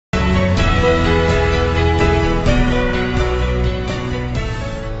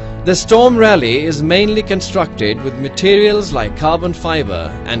The Storm Rally is mainly constructed with materials like carbon fiber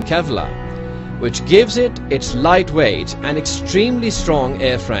and Kevlar, which gives it its lightweight and extremely strong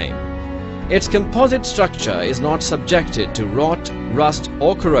airframe. Its composite structure is not subjected to rot, rust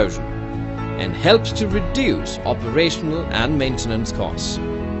or corrosion and helps to reduce operational and maintenance costs.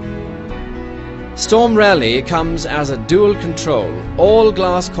 Storm Rally comes as a dual control,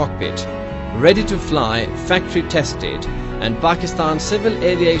 all-glass cockpit, ready to fly, factory tested and Pakistan Civil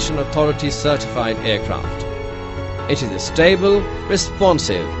Aviation Authority certified aircraft. It is a stable,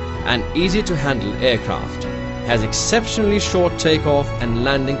 responsive and easy to handle aircraft, has exceptionally short takeoff and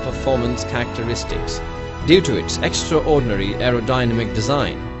landing performance characteristics due to its extraordinary aerodynamic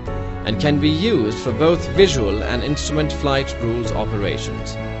design, and can be used for both visual and instrument flight rules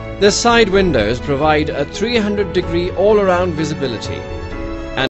operations. The side windows provide a 300-degree all-around visibility